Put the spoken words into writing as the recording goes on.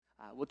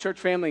Well, church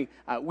family,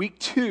 week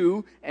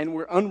 2, and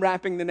we're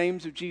unwrapping the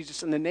names of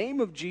Jesus. And the name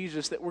of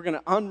Jesus that we're going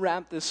to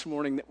unwrap this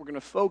morning, that we're going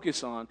to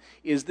focus on,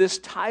 is this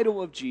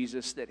title of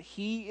Jesus, that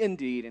He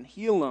indeed, and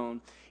He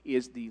alone,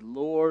 is the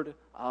Lord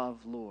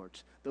of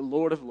Lords. The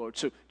Lord of Lords.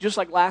 So just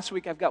like last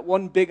week, I've got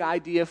one big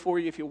idea for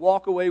you. If you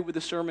walk away with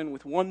the sermon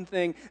with one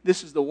thing,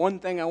 this is the one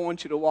thing I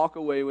want you to walk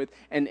away with.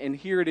 And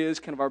here it is,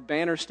 kind of our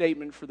banner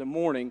statement for the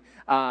morning.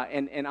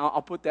 And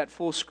I'll put that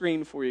full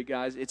screen for you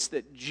guys. It's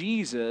that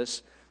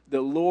Jesus, the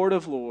Lord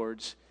of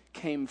Lords,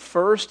 came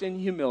first in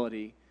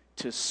humility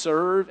to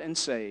serve and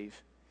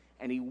save,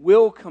 and He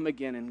will come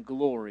again in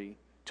glory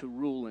to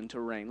rule and to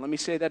reign. Let me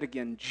say that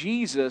again.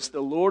 Jesus,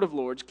 the Lord of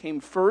Lords, came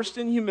first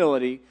in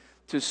humility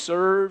to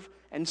serve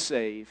and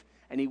save,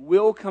 and He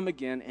will come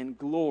again in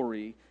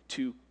glory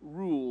to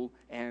rule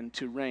and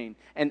to reign.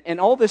 And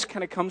all this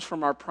kind of comes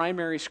from our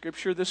primary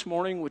scripture this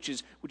morning, which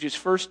is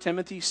 1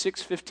 Timothy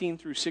 6:15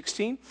 through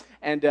 16.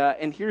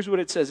 And here's what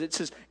it says. It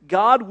says,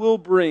 God will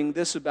bring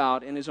this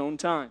about in His own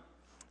time.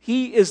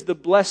 He is the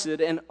blessed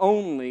and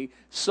only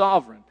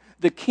sovereign,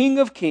 the King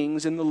of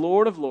kings and the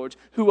Lord of lords,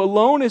 who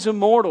alone is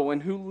immortal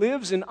and who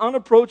lives in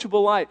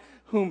unapproachable light,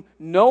 whom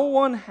no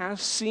one has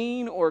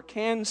seen or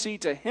can see.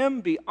 To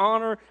Him be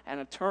honor and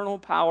eternal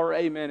power.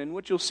 Amen. And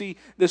what you'll see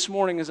this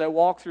morning as I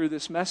walk through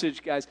this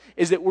message, guys,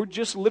 is that we're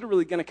just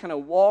literally going to kind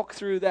of walk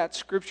through that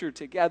scripture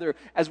together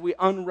as we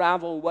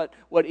unravel what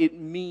it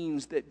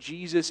means that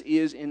Jesus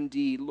is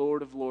indeed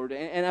Lord of Lords.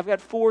 And I've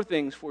got 4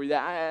 things for you.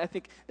 That I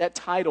think that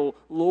title,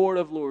 Lord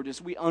of Lords,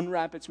 as we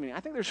unwrap its meaning, I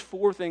think there's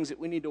 4 things that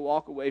we need to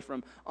walk away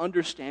from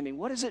understanding.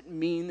 What does it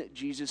mean that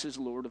Jesus is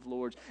Lord of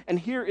Lords? And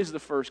here is the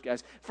first,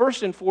 guys.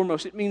 First and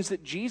foremost, it means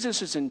that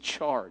Jesus is in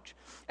charge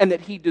and that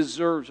He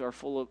deserves our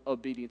full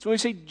obedience. When we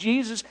say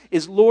Jesus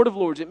is Lord of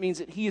Lords, it means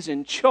that He is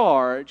in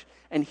charge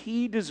and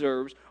He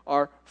deserves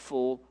our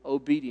full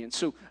obedience.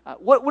 So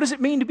what does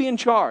it mean to be in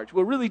charge?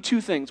 Well, really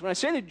 2 things. When I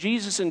say that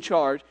Jesus is in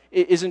charge,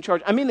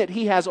 I mean that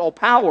He has all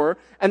power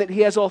and that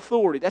He has all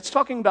authority. That's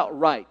talking about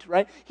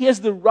right? He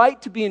has the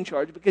right to be in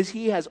charge because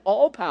He has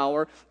all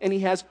power and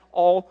He has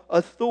all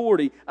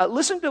authority.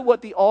 Listen to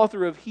what the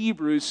author of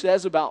Hebrews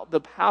says about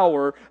the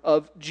power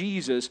of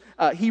Jesus.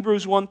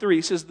 Hebrews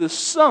 1:3 says, the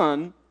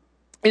Son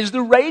is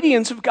the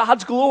radiance of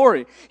God's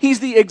glory.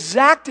 He's the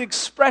exact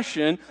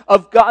expression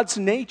of God's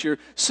nature,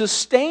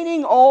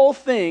 sustaining all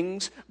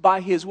things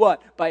by His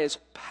what? By His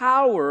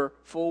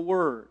powerful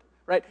word.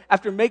 Right?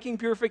 After making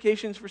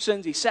purifications for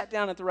sins, He sat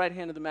down at the right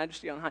hand of the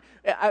Majesty on high.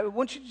 I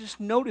want you to just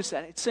notice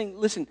that. It's saying,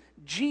 listen,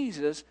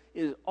 Jesus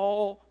is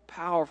all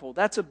powerful.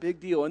 That's a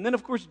big deal. And then,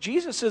 of course,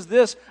 Jesus says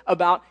this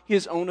about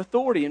His own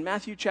authority. In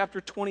Matthew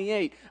chapter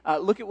 28,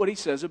 look at what He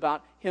says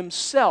about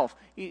Himself.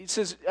 He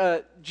says,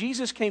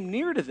 Jesus came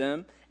near to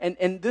them,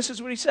 and this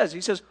is what He says.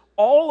 He says,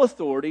 all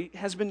authority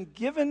has been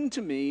given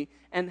to me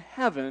in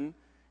heaven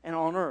and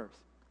on earth.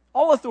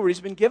 All authority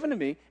has been given to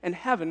me in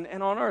heaven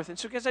and on earth. And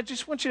so, guys, I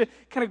just want you to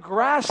kind of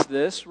grasp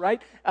this,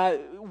 right?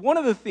 One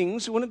of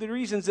the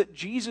reasons that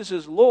Jesus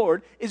is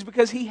Lord is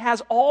because He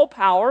has all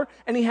power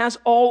and He has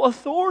all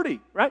authority,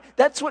 right?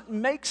 That's what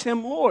makes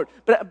Him Lord.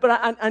 But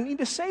I need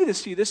to say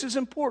this to you. This is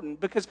important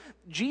because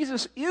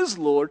Jesus is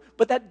Lord,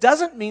 but that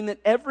doesn't mean that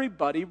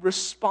everybody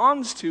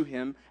responds to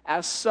Him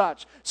as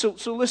such. So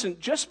listen,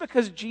 just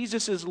because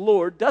Jesus is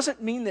Lord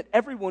doesn't mean that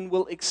everyone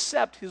will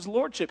accept His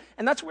lordship.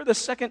 And that's where the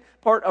second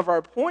part of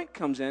our point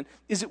comes in,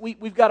 is that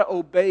we've got to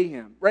obey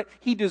Him, right?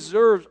 He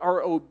deserves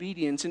our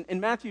obedience. In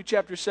Matthew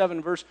chapter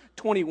 7, verse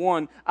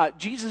 21,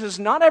 Jesus says,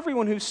 not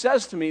everyone who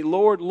says to me,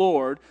 Lord,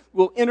 Lord,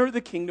 will enter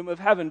the kingdom of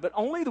heaven, but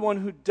only the one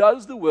who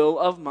does the will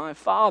of my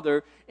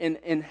Father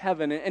in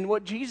heaven. And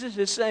what Jesus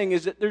is saying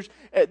is that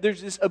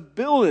there's this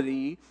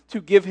ability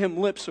to give Him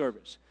lip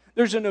service.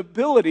 There's an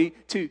ability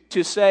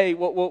to say,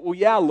 well,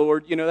 yeah,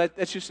 Lord,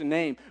 that's just a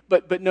name.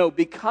 But no,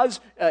 because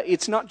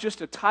it's not just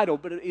a title,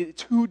 but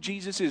it's who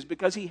Jesus is.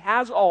 Because He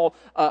has all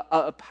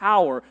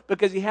power,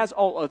 because He has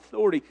all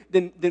authority,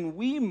 then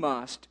we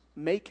must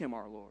make Him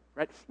our Lord,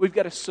 right? We've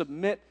got to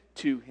submit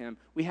to Him.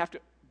 We have to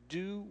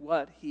do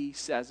what He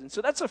says. And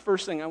so that's the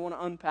first thing I want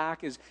to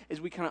unpack as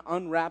we kind of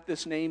unwrap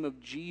this name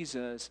of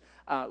Jesus,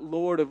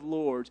 Lord of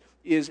Lords,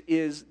 is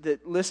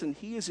that, listen,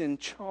 He is in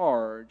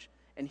charge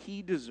and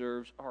He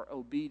deserves our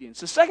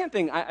obedience. The second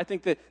thing I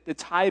think that the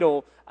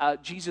title,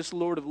 Jesus,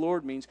 Lord of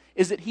Lords, means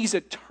is that He's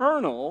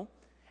eternal,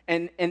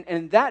 and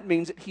that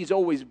means that He's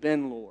always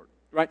been Lord,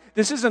 right?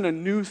 This isn't a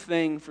new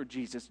thing for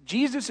Jesus.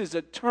 Jesus is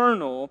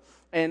eternal,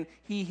 and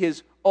He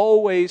has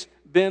always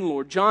been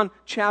Lord. John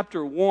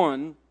chapter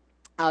 1,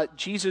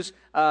 Jesus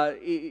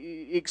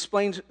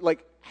explains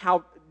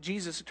how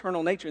Jesus'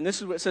 eternal nature, and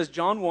this is what it says,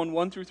 John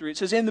 1 through 3. It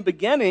says, in the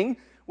beginning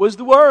was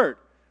the Word,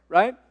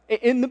 right?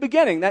 In the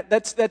beginning,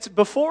 that's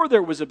before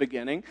there was a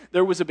beginning,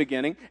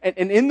 and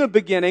in the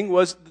beginning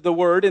was the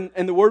Word,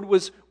 and the Word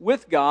was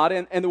with God,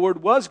 and the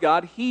Word was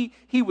God.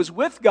 He was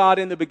with God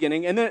in the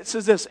beginning, and then it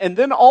says this, and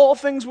then all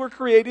things were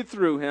created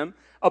through Him.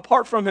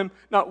 Apart from Him,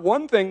 not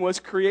one thing was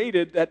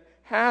created that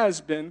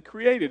has been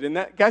created. And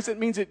that, guys, that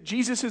means that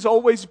Jesus has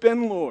always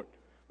been Lord.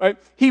 Right?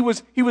 He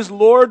was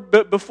Lord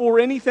before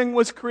anything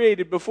was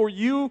created, before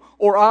you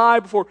or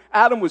I, before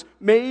Adam was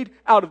made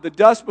out of the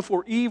dust,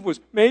 before Eve was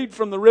made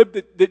from the rib,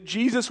 that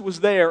Jesus was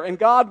there and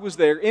God was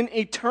there in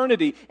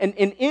eternity. And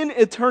in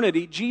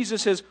eternity,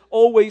 Jesus has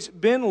always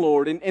been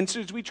Lord. And so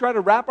as we try to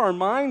wrap our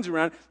minds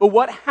around, but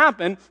what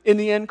happened in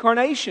the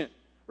incarnation?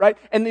 Right?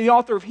 And the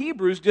author of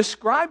Hebrews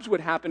describes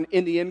what happened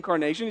in the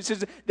incarnation. He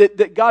says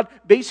that God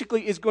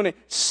basically is going to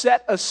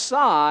set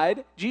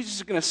aside, Jesus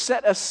is going to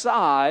set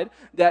aside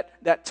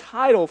that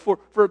title for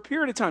a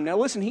period of time. Now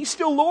listen, he's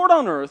still Lord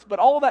on earth, but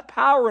all that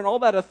power and all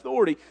that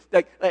authority,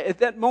 at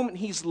that moment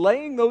he's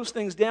laying those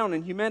things down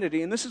in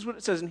humanity. And this is what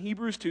it says in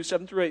Hebrews 2,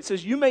 7 through 8. It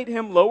says, you made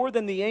him lower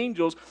than the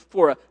angels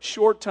for a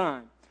short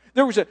time.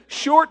 There was a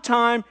short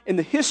time in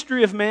the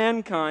history of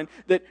mankind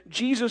that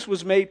Jesus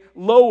was made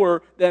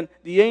lower than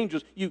the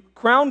angels. You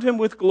crowned him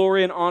with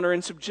glory and honor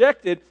and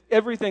subjected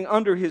everything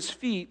under his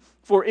feet.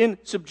 For in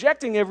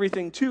subjecting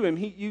everything to him,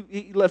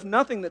 he left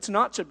nothing that's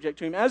not subject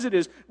to him. As it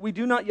is, we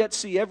do not yet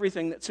see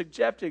everything that's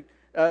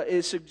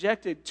is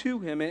subjected to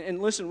him.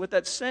 And listen, what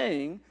that's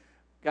saying,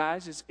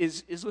 guys,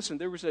 is listen,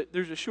 there's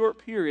a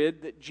short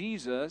period that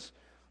Jesus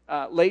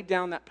laid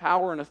down that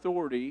power and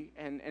authority,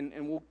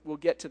 and we'll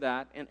get to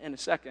that in a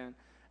second.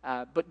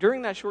 But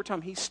during that short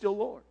time, he's still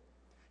Lord.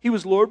 He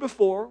was Lord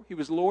before, he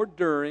was Lord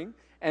during,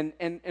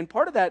 and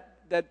part of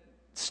that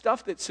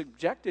stuff that's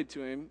subjected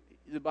to him,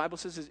 the Bible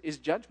says, is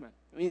judgment.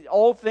 I mean,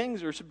 all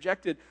things are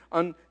subjected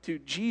unto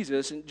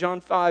Jesus. In John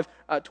 5,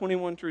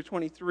 21 through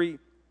 23, it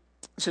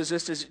says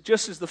this,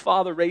 just as the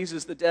Father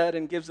raises the dead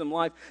and gives them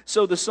life,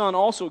 so the Son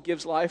also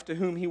gives life to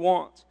whom he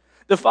wants.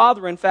 The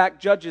Father, in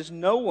fact, judges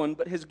no one,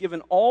 but has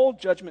given all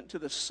judgment to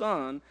the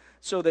Son,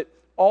 so that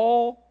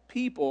all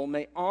people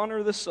may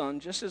honor the Son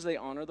just as they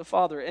honor the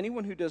Father.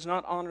 Anyone who does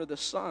not honor the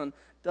Son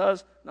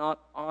does not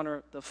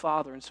honor the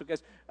Father. And so,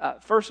 guys,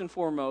 first and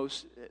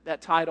foremost,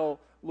 that title,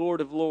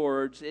 Lord of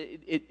Lords,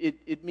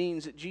 it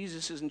means that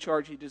Jesus is in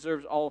charge. He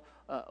deserves all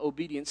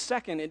obedience.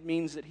 Second, it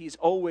means that he's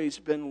always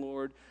been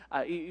Lord,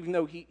 even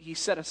though he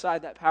set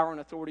aside that power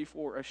and authority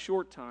for a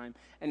short time.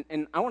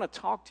 And I want to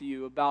talk to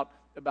you about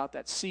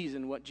that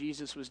season, what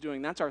Jesus was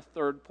doing. That's our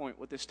third point,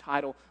 what this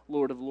title,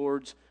 Lord of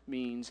Lords,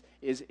 means,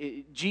 is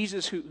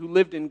Jesus who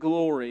lived in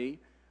glory,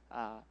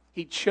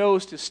 he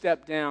chose to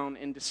step down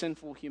into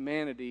sinful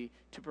humanity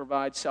to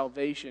provide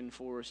salvation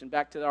for us. And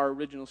back to our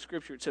original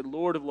scripture, it said,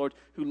 Lord of Lords,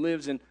 who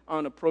lives in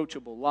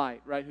unapproachable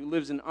light, right? Who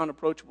lives in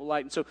unapproachable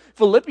light. And so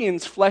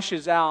Philippians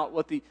fleshes out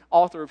what the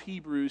author of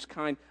Hebrews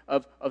kind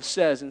of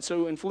says. And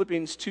so in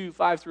Philippians 2,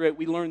 5 through 8,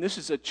 we learn this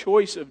is a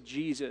choice of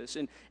Jesus.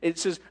 And it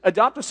says,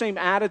 adopt the same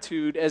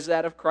attitude as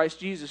that of Christ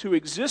Jesus, who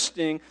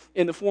existing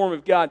in the form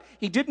of God,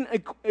 he didn't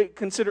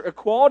consider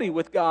equality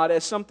with God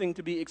as something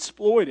to be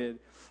exploited.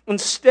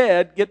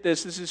 Instead, get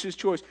this is his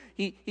choice.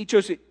 He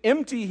chose to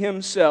empty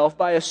himself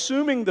by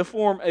assuming the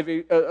form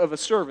of a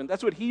servant.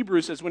 That's what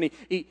Hebrews says when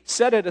he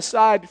set it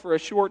aside for a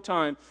short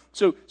time.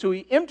 So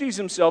he empties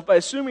himself by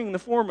assuming the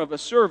form of a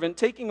servant,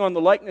 taking on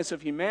the likeness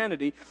of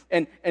humanity.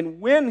 And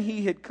when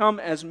he had come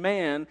as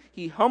man,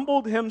 he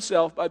humbled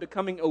himself by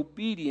becoming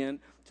obedient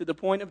to the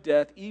point of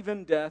death,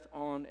 even death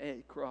on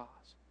a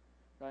cross.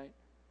 Right?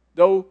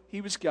 Though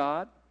he was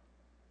God,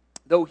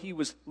 though he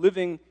was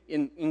living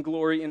in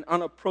glory, in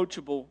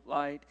unapproachable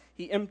light,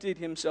 he emptied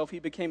himself. He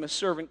became a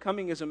servant,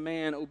 coming as a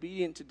man,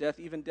 obedient to death,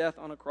 even death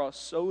on a cross,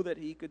 so that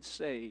he could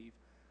save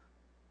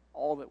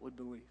all that would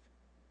believe.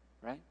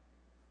 Right?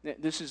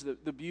 This is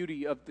the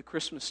beauty of the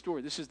Christmas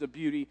story. This is the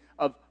beauty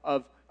of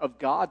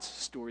God's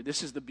story.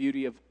 This is the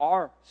beauty of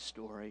our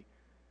story.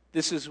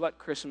 This is what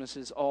Christmas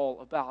is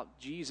all about.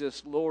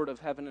 Jesus, Lord of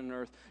heaven and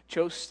earth,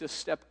 chose to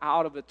step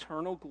out of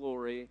eternal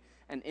glory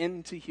and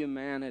into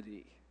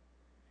humanity.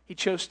 He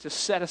chose to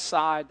set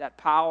aside that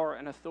power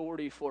and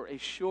authority for a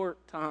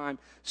short time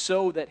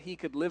so that he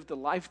could live the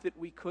life that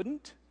we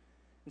couldn't,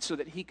 and so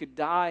that he could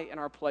die in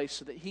our place,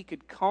 so that he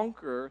could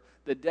conquer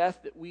the death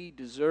that we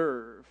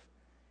deserve.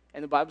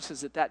 And the Bible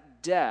says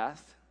that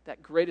death,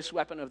 that greatest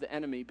weapon of the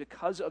enemy,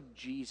 because of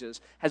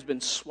Jesus, has been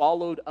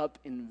swallowed up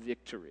in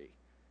victory.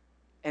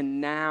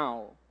 And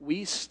now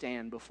we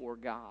stand before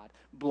God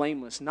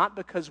blameless, not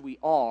because we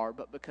are,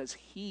 but because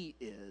he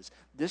is.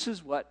 This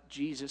is what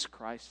Jesus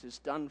Christ has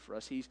done for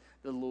us. He's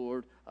the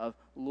Lord of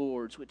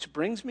Lords, which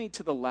brings me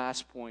to the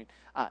last point.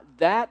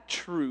 That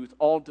truth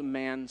all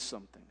demands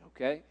something,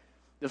 okay?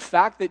 The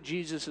fact that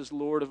Jesus is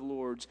Lord of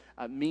Lords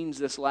means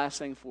this last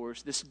thing for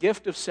us, this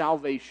gift of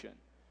salvation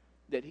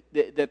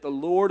that the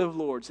Lord of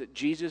Lords, that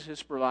Jesus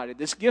has provided.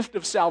 This gift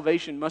of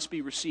salvation must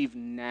be received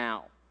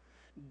now,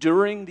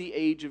 during the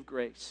age of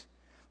grace.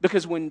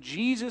 Because when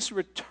Jesus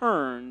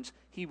returns,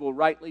 he will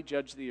rightly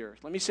judge the earth.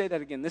 Let me say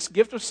that again. This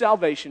gift of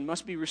salvation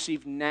must be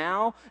received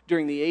now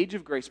during the age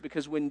of grace,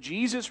 because when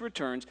Jesus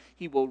returns,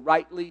 he will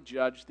rightly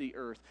judge the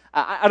earth.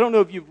 I don't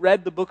know if you've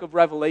read the book of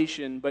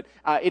Revelation, but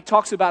it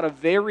talks about a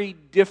very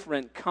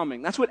different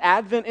coming. That's what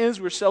Advent is.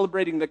 We're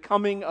celebrating the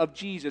coming of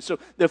Jesus. So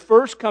the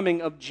first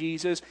coming of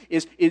Jesus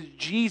is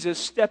Jesus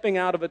stepping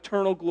out of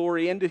eternal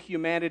glory into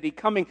humanity,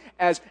 coming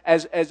as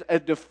a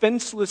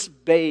defenseless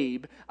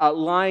babe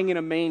lying in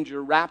a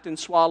manger, wrapped in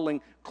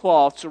swaddling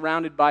cloth,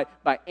 surrounded by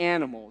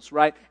animals,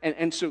 right?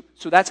 And so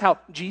that's how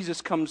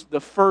Jesus comes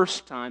the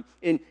first time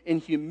in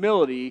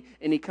humility,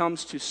 and he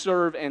comes to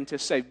serve and to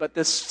save. But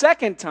the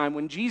second time,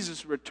 when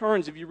Jesus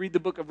returns, if you read the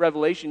book of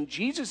Revelation,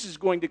 Jesus is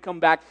going to come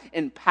back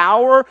in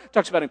power. It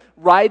talks about him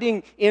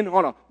riding in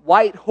on a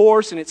white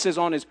horse, and it says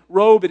on his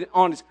robe and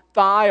on his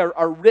thigh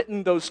are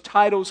written those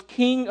titles,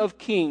 King of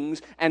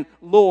Kings and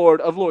Lord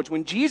of Lords.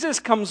 When Jesus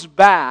comes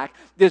back,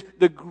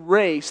 the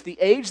grace, the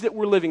age that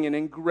we're living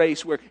in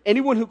grace, where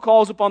anyone who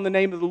calls upon the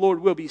name of the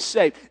Lord will be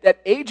saved, that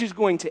age is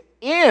going to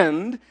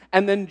end,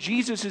 and then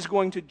Jesus is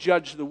going to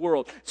judge the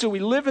world. So we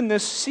live in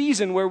this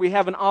season where we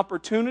have an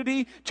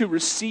opportunity to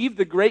receive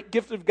the great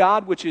gift of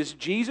God, which is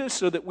Jesus,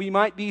 so that we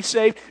might be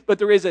saved. But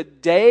there is a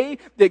day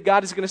that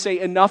God is going to say,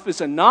 enough is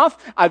enough.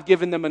 I've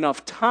given them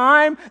enough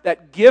time.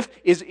 That gift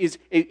is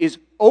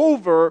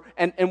over.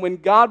 And when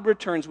God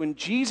returns, when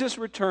Jesus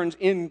returns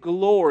in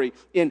glory,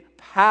 in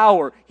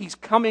power, he's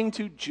coming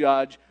to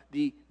judge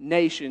the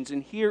nations.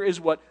 And here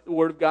is what the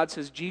Word of God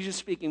says. Jesus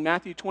speaking,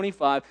 Matthew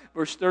 25,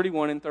 verse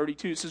 31 and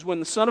 32. It says, when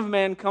the Son of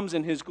Man comes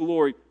in his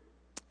glory,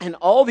 and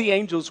all the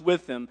angels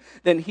with him,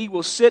 then he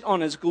will sit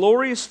on his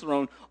glorious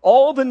throne.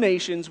 All the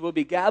nations will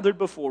be gathered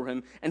before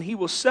him, and he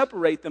will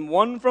separate them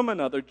one from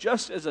another,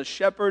 just as a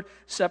shepherd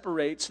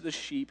separates the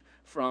sheep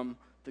from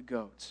the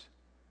goats.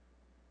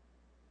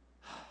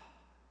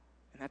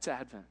 And that's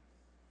Advent.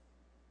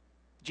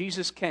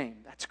 Jesus came.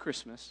 That's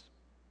Christmas.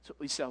 That's what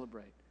we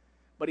celebrate.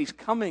 But he's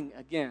coming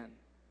again.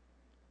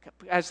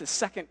 As the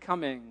second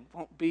coming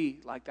won't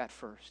be like that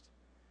first.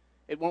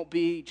 It won't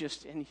be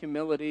just in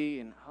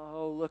humility and,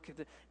 oh, look at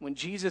the... When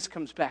Jesus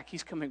comes back,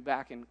 he's coming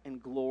back in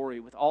glory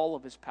with all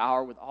of his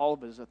power, with all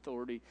of his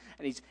authority,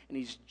 and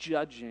he's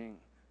judging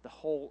the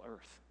whole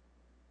earth,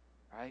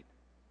 right?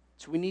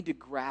 So we need to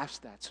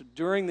grasp that. So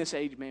during this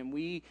age, man,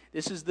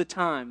 this is the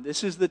time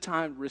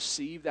to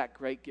receive that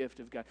great gift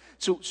of God.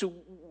 So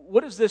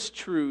what is this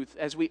truth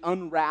as we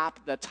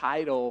unwrap the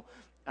title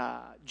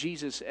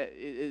Jesus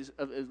is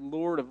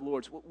Lord of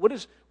Lords? What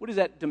does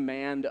that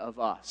demand of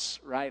us,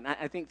 right? And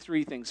I think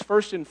three things.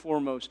 First and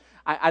foremost,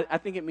 I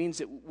think it means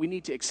that we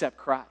need to accept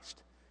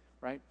Christ,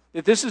 right?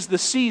 That this is the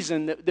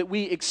season that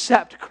we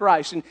accept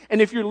Christ.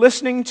 And if you're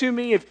listening to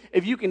me,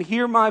 if you can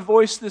hear my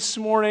voice this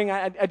morning,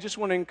 I just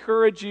want to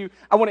encourage you,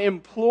 I want to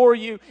implore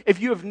you,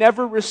 if you have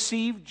never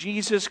received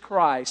Jesus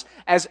Christ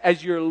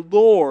as your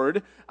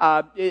Lord,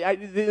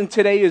 then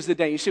today is the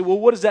day. You say, well,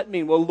 what does that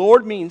mean? Well,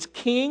 Lord means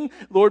king.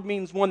 Lord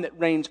means one that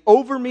reigns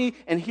over me.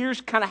 And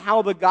here's kind of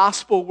how the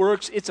gospel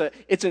works. It's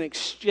an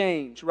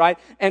exchange, right?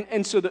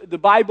 And so the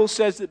Bible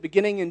says that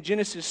beginning in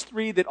Genesis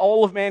 3 that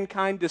all of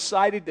mankind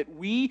decided that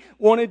we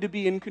wanted to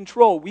be in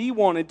control. We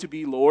wanted to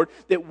be Lord,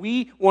 that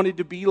we wanted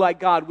to be like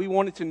God. We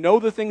wanted to know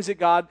the things that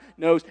God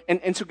knows.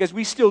 And so because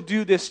we still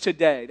do this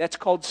today. That's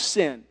called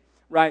sin.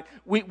 Right?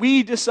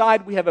 We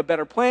decide we have a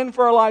better plan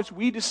for our lives.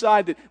 We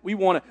decide that we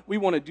want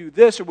to do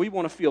this or we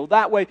want to feel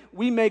that way.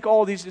 We make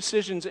all these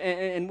decisions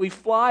and we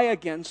fly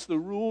against the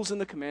rules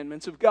and the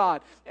commandments of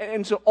God.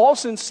 And so all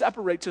sin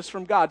separates us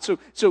from God.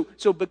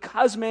 So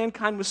because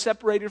mankind was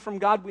separated from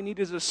God, we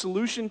needed a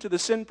solution to the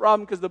sin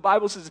problem, because the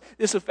Bible says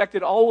this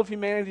affected all of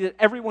humanity, that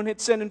everyone had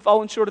sinned and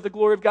fallen short of the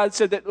glory of God. It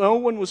said that no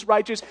one was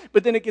righteous,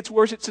 but then it gets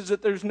worse. It says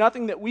that there's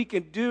nothing that we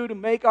can do to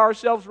make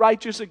ourselves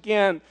righteous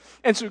again.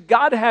 And so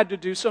God had to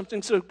do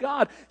something. So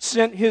God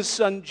sent his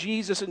son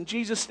Jesus, and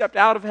Jesus stepped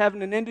out of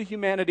heaven and into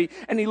humanity,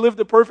 and he lived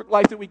the perfect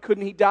life that we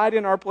couldn't. He died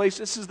in our place.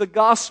 This is the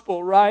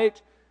gospel,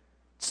 right?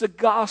 It's the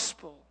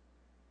gospel.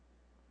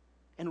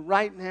 And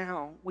right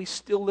now, we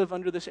still live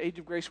under this age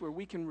of grace where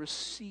we can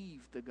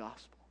receive the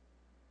gospel.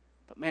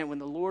 But man, when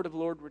the Lord of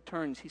Lords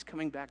returns, he's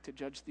coming back to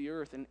judge the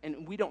earth,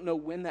 and we don't know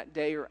when that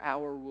day or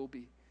hour will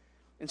be.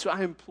 And so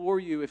I implore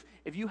you,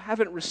 if you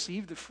haven't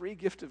received the free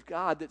gift of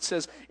God that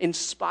says, in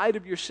spite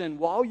of your sin,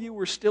 while you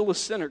were still a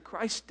sinner,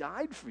 Christ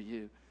died for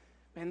you,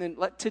 man, then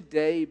let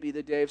today be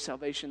the day of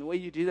salvation. The way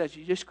you do that is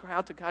you just cry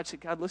out to God, say,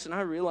 God, listen,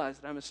 I realize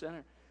that I'm a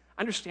sinner.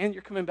 I understand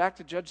you're coming back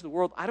to judge the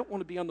world. I don't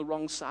want to be on the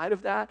wrong side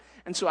of that.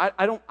 And so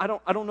I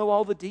don't know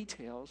all the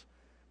details.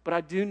 But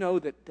I do know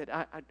that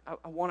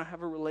I want to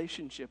have a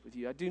relationship with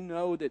you. I do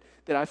know that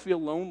I feel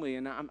lonely,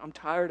 and I'm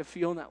tired of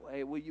feeling that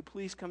way. Will you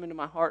please come into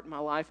my heart and my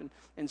life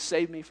and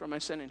save me from my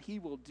sin? And he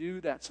will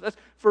do that. So that's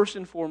first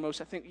and foremost.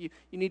 I think you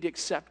need to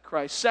accept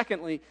Christ.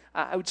 Secondly,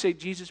 I would say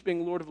Jesus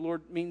being Lord of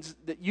Lords means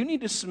that you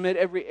need to submit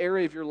every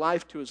area of your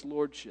life to his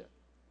lordship.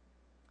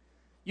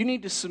 You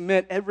need to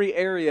submit every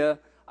area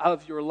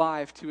of your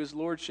life to his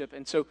lordship.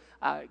 And so,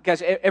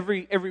 guys,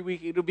 every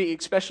week, it'll be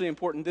especially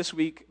important this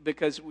week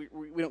because we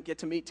don't get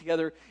to meet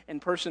together in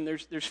person.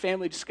 There's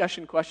family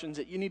discussion questions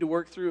that you need to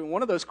work through. And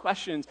one of those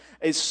questions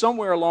is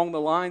somewhere along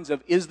the lines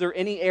of, is there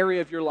any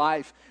area of your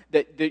life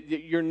that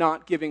you're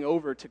not giving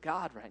over to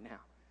God right now?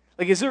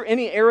 Like, is there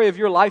any area of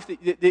your life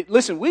that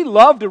listen, we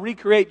love to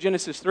recreate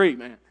Genesis 3,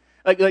 man.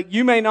 Like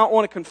you may not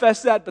want to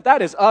confess that, but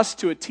that is us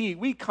to a T.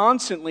 We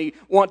constantly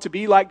want to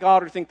be like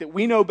God or think that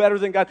we know better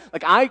than God.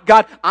 Like,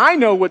 I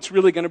know what's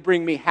really going to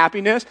bring me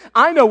happiness.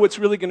 I know what's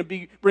really going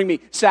to bring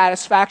me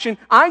satisfaction.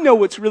 I know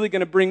what's really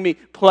going to bring me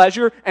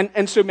pleasure.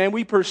 And so, man,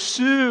 we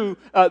pursue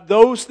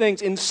those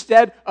things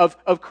instead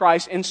of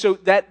Christ. And so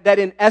that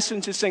in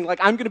essence is saying, like,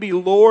 I'm going to be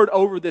Lord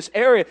over this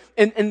area.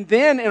 And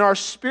then in our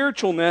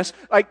spiritualness,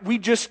 like, we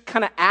just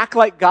kind of act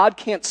like God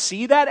can't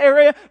see that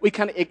area. We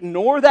kind of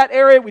ignore that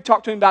area. We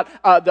talk to him about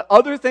the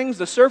other things,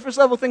 the surface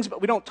level things, but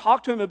we don't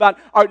talk to him about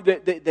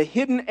the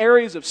hidden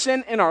areas of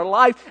sin in our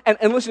life.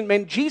 And listen,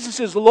 man, Jesus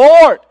is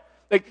Lord.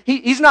 Like,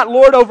 he's not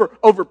Lord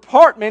over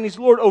part, man. He's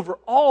Lord over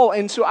all.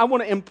 And so I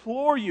want to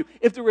implore you,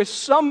 if there is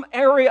some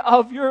area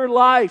of your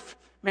life,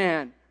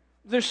 man,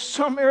 there's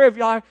some area of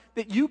your life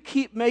that you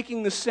keep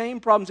making the same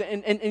problems,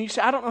 and you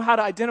say, I don't know how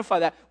to identify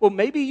that. Well,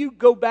 maybe you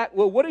go back,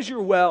 well, what is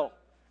your well?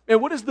 And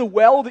what is the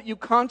well that you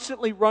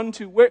constantly run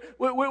to?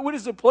 What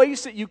is the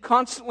place that you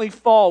constantly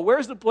fall?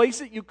 Where's the place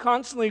that you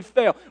constantly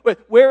fail?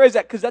 Where is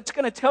that? Because that's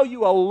going to tell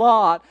you a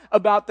lot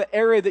about the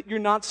area that you're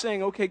not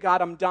saying, okay,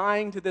 God, I'm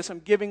dying to this.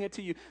 I'm giving it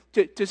to you.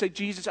 To say,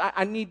 Jesus,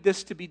 I need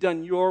this to be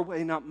done your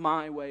way, not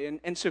my way.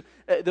 And so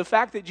the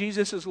fact that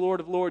Jesus is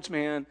Lord of Lords,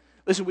 man,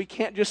 listen, we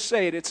can't just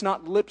say it. It's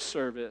not lip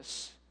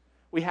service.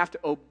 We have to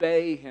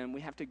obey him.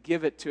 We have to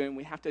give it to him.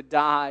 We have to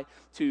die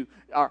to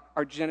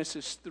our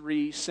Genesis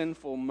 3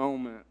 sinful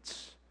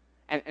moments.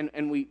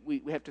 And we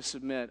have to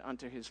submit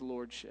unto his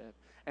lordship.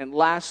 And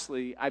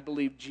lastly, I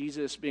believe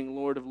Jesus being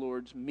Lord of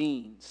Lords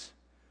means,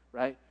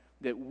 right,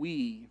 that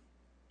we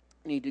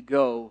need to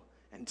go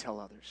and tell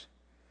others.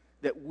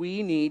 That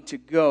we need to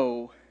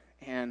go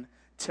and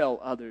tell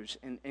others.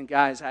 And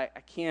guys, I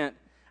can't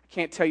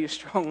tell you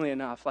strongly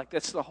enough, like,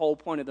 that's the whole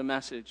point of the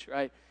message,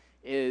 right,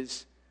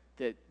 is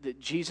that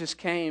Jesus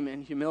came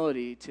in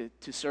humility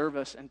to serve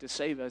us and to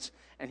save us,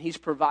 and he's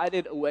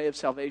provided a way of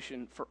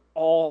salvation for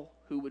all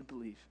who would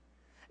believe.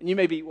 And you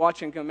may be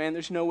watching and go, man,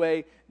 there's no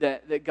way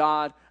that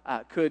God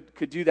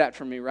could do that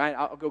for me, right?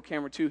 I'll go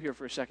camera 2 here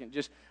for a second.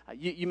 Just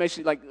you may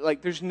say,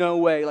 like there's no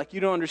way. Like, you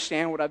don't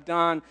understand what I've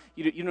done.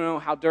 You don't know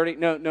how dirty.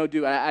 No,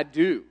 do I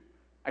do.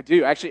 I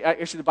do. Actually,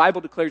 the Bible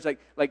declares,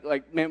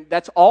 like, man,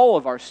 that's all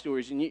of our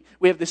stories. And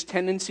we have this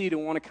tendency to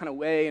want to kind of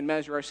weigh and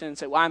measure our sin and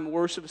say, well, I'm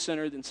worse of a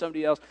sinner than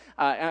somebody else.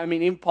 I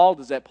mean, even Paul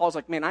does that. Paul's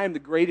like, man, I am the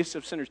greatest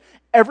of sinners.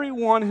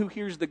 Everyone who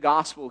hears the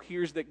gospel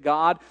hears that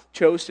God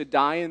chose to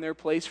die in their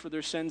place for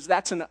their sins.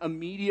 That's an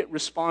immediate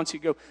response.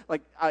 You go,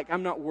 like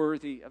I'm not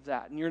worthy of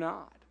that. And you're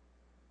not.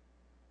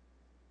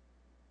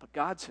 But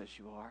God says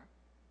you are,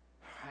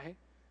 right?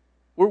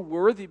 We're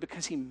worthy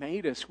because he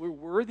made us. We're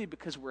worthy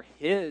because we're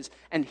his.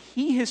 And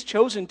he has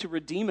chosen to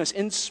redeem us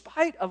in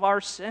spite of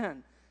our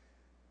sin.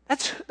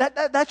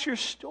 That's your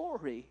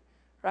story,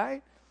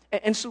 right?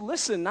 And so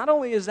listen, not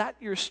only is that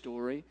your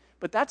story,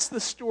 but that's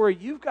the story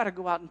you've got to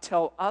go out and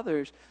tell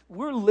others.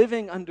 We're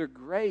living under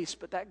grace,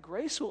 but that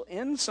grace will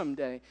end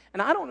someday.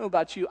 And I don't know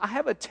about you. I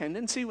have a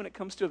tendency when it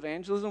comes to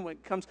evangelism, when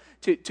it comes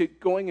to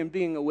going and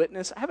being a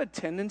witness, I have a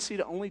tendency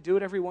to only do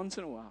it every once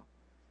in a while.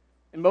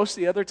 And most of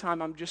the other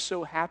time, I'm just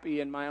so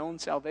happy in my own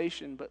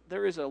salvation. But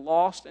there is a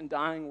lost and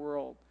dying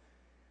world.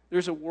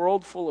 There's a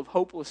world full of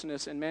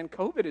hopelessness. And man,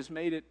 COVID has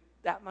made it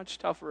that much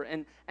tougher.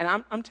 And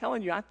I'm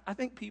telling you, I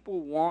think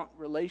people want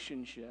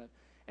relationship.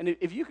 And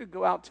if you could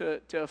go out to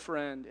a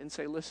friend and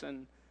say,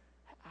 listen,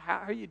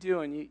 how are you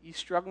doing? You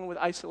struggling with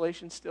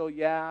isolation still?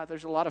 Yeah,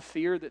 there's a lot of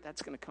fear that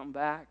that's going to come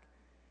back.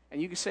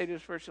 And you can say to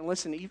this person,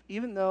 listen,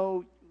 even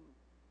though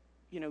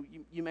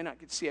you may not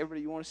get to see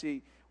everybody you want to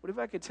see, what if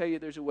I could tell you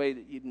there's a way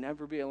that you'd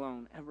never be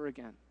alone ever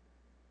again?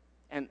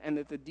 And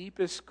that the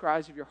deepest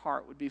cries of your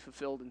heart would be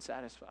fulfilled and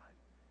satisfied.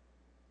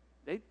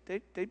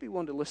 They'd be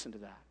willing to listen to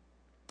that.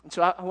 And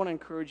so I want to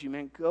encourage you,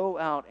 man, go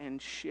out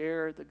and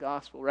share the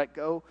gospel, right?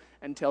 Go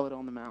and tell it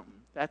on the mountain.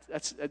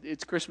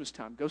 It's Christmas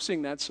time. Go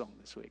sing that song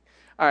this week.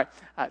 All right,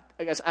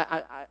 I guess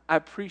I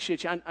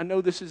appreciate you. I know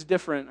this is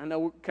different. I know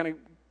we're kind of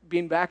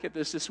being back at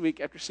this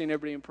week after seeing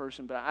everybody in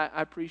person, but I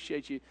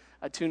appreciate you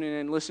tuning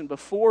in. Listen,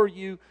 before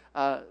you,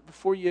 I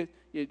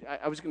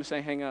was going to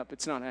say hang up.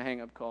 It's not a hang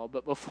up call,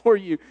 but before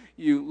you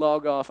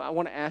log off, I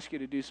want to ask you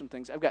to do some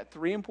things. I've got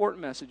 3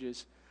 important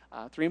messages,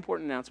 3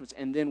 important announcements,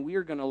 and then we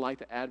are going to light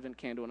the Advent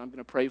candle, and I'm going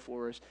to pray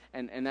for us,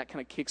 and that kind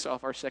of kicks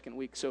off our second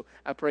week. So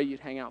I pray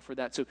you'd hang out for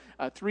that. So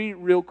 3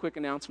 real quick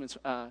announcements,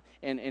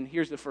 and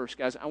here's the first,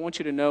 guys. I want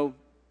you to know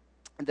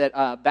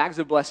that Bags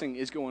of Blessing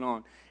is going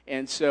on.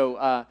 And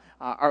so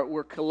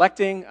we're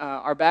collecting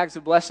our bags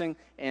of blessing,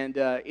 and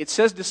it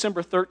says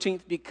December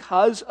 13th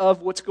because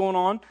of what's going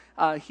on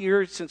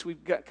here, since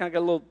we've got a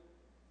little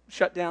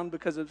shut down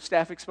because of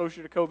staff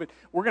exposure to COVID,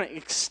 we're going to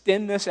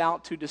extend this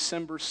out to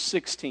December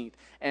 16th.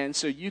 And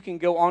so you can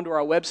go onto our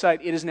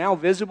website. It is now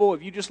visible.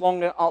 If you just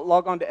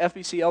log on to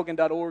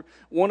fbcelgin.org,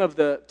 one of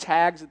the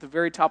tags at the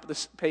very top of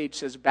this page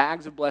says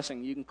Bags of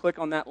Blessing. You can click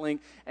on that link,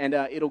 and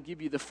it'll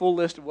give you the full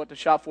list of what to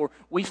shop for.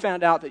 We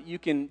found out that you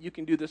can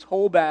do this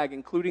whole bag,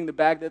 including the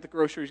bag that the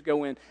groceries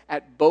go in,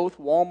 at both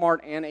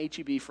Walmart and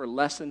H-E-B for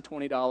less than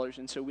 $20.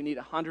 And so we need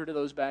 100 of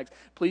those bags.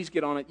 Please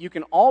get on it. You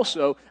can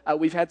also,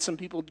 we've had some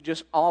people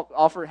just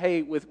offer,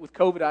 hey, with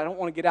COVID, I don't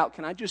want to get out.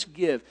 Can I just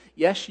give?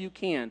 Yes, you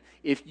can.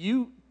 If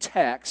you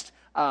text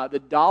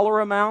the dollar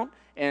amount,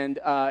 and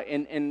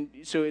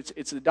so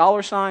it's the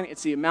dollar sign,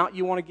 it's the amount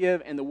you want to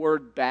give, and the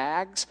word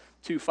bags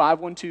to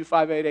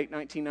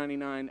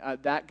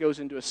 512-588-1999. That goes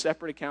into a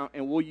separate account,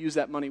 and we'll use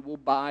that money. We'll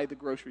buy the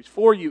groceries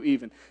for you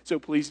even. So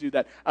please do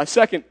that.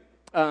 Second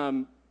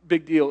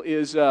big deal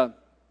is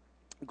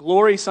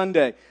Glory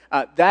Sunday.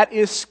 That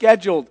is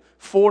scheduled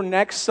for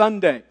next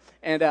Sunday.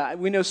 And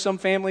we know some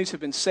families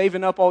have been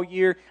saving up all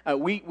year.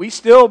 We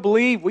still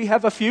believe we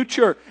have a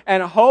future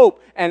and a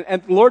hope.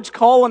 And the Lord's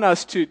calling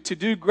us to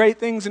do great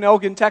things in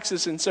Elgin,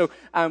 Texas. And so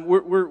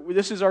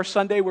this is our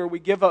Sunday where we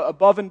give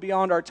above and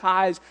beyond our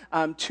tithes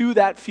to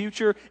that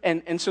future.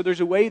 And so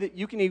there's a way that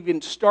you can even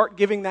start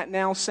giving that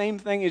now. Same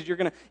thing is you're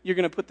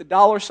gonna put the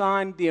dollar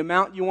sign, the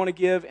amount you want to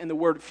give, and the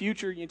word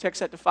future. You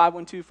text that to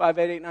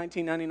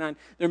 512-588-1999.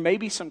 There may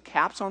be some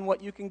caps on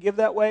what you can give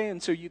that way.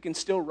 And so you can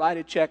still write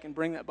a check and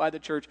bring that by the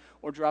church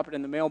or drop it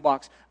in the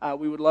mailbox.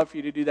 We would love for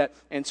you to do that.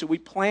 And so we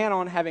plan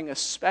on having a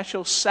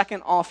special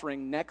second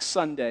offering next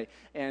Sunday.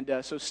 And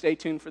so stay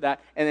tuned for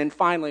that. And then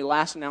finally,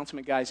 last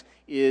announcement, guys,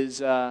 is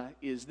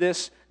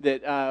this,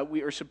 that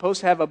we are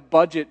supposed to have a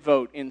budget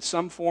vote in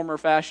some form or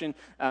fashion.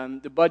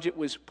 The budget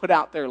was put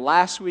out there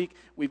last week.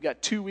 We've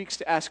got 2 weeks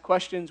to ask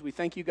questions. We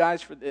thank you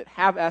guys that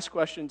have asked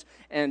questions.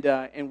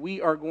 And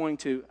we are going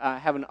to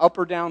have an up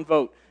or down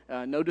vote.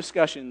 No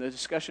discussion. The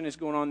discussion is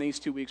going on these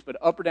 2 weeks, but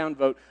up or down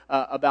vote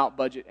about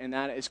budget, and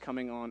that is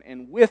coming on.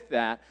 And with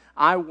that,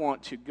 I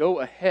want to go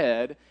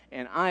ahead,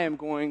 and I am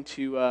going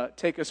to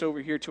take us over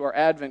here to our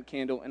Advent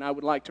candle, and I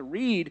would like to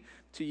read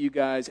to you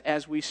guys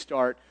as we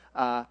start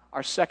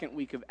our second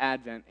week of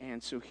Advent.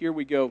 And so here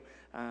we go.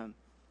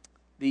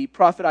 The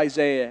prophet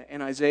Isaiah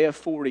in Isaiah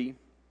 40,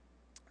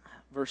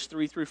 verse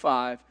 3 through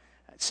 5,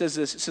 it says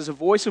this. It says, "A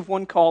voice of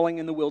one calling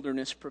in the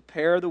wilderness,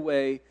 prepare the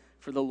way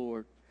for the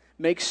Lord.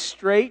 Make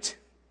straight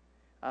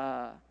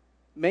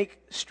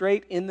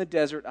in the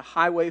desert a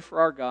highway for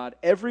our God.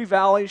 Every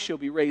valley shall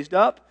be raised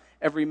up,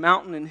 every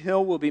mountain and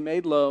hill will be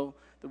made low.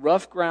 The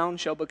rough ground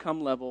shall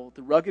become level,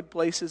 the rugged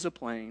places a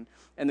plain,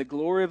 and the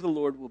glory of the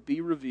Lord will be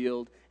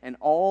revealed, and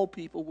all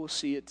people will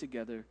see it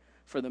together,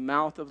 for the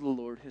mouth of the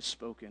Lord has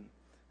spoken."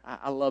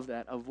 I love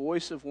that. A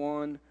voice of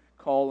one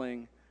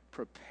calling,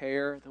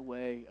 prepare the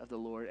way of the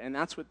Lord. And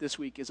that's what this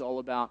week is all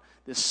about,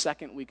 this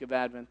second week of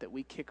Advent that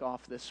we kick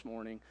off this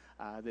morning.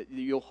 That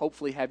you'll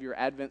hopefully have your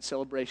Advent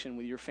celebration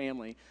with your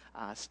family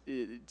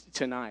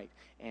tonight.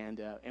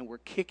 And we're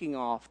kicking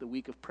off the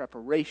week of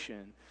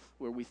preparation,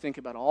 where we think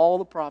about all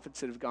the prophets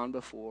that have gone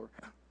before,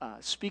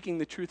 speaking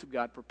the truth of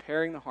God,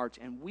 preparing the hearts.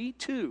 And we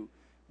too,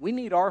 we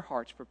need our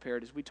hearts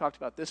prepared, as we talked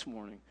about this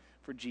morning,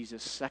 for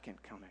Jesus'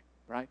 second coming,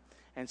 right?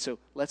 And so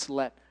let's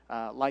light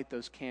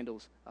those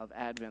candles of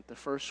Advent. The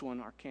first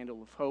one, our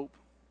candle of hope.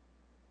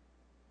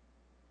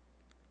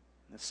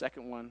 And the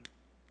second one,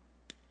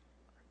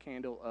 our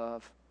candle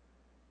of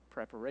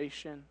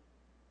preparation.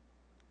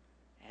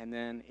 And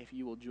then if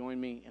you will join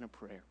me in a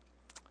prayer.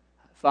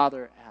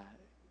 Father,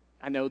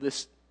 I know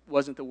this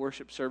wasn't the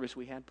worship service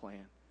we had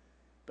planned,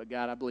 but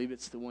God, I believe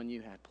it's the one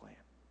you had planned.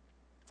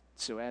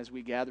 So as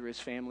we gather as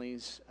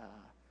families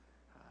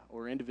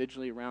or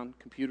individually around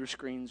computer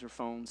screens or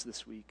phones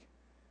this week,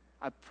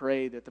 I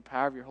pray that the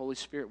power of your Holy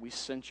Spirit, we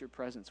sense your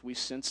presence. We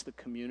sense the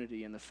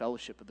community and the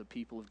fellowship of the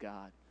people of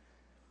God.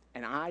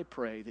 And I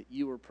pray that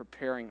you are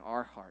preparing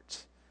our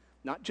hearts,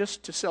 not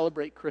just to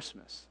celebrate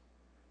Christmas,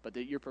 but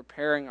that you're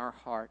preparing our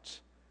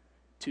hearts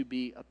to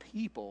be a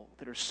people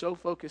that are so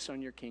focused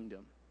on your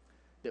kingdom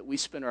that we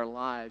spend our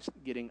lives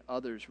getting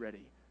others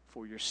ready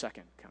for your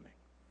second coming.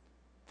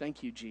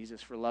 Thank you,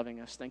 Jesus, for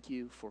loving us. Thank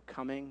you for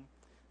coming,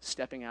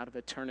 stepping out of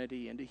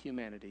eternity into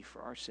humanity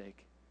for our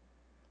sake.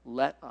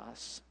 Let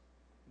us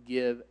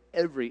give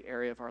every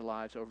area of our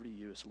lives over to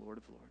you as Lord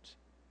of Lords.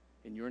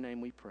 In your name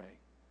we pray.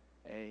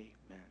 Amen.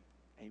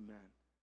 Amen.